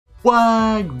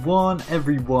Wagwan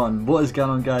everyone, what is going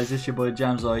on guys? It's your boy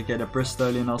Jamzor, aka the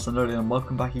Bristolian Arsenalian, and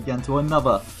welcome back again to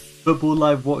another Football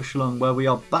Live Watch Along, where we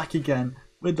are back again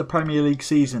with the Premier League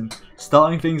season,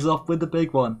 starting things off with the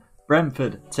big one,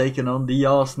 Brentford taking on the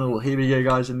Arsenal. Here we go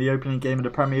guys, in the opening game of the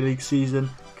Premier League season.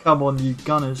 Come on you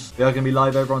Gunners. We are going to be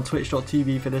live over on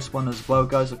twitch.tv for this one as well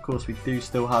guys. Of course we do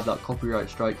still have that copyright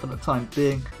strike for the time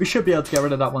being. We should be able to get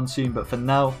rid of that one soon, but for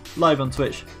now, live on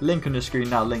Twitch. Link on the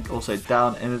screen now, link also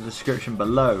down in the description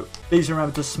below. Please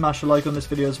remember to smash a like on this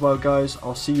video as well guys.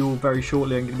 I'll see you all very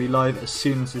shortly. I'm going to be live as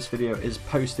soon as this video is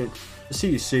posted. I'll see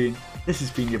you soon. This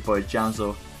has been your boy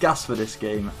Jamzor. Gas for this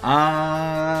game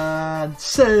and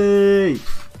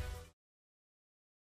safe!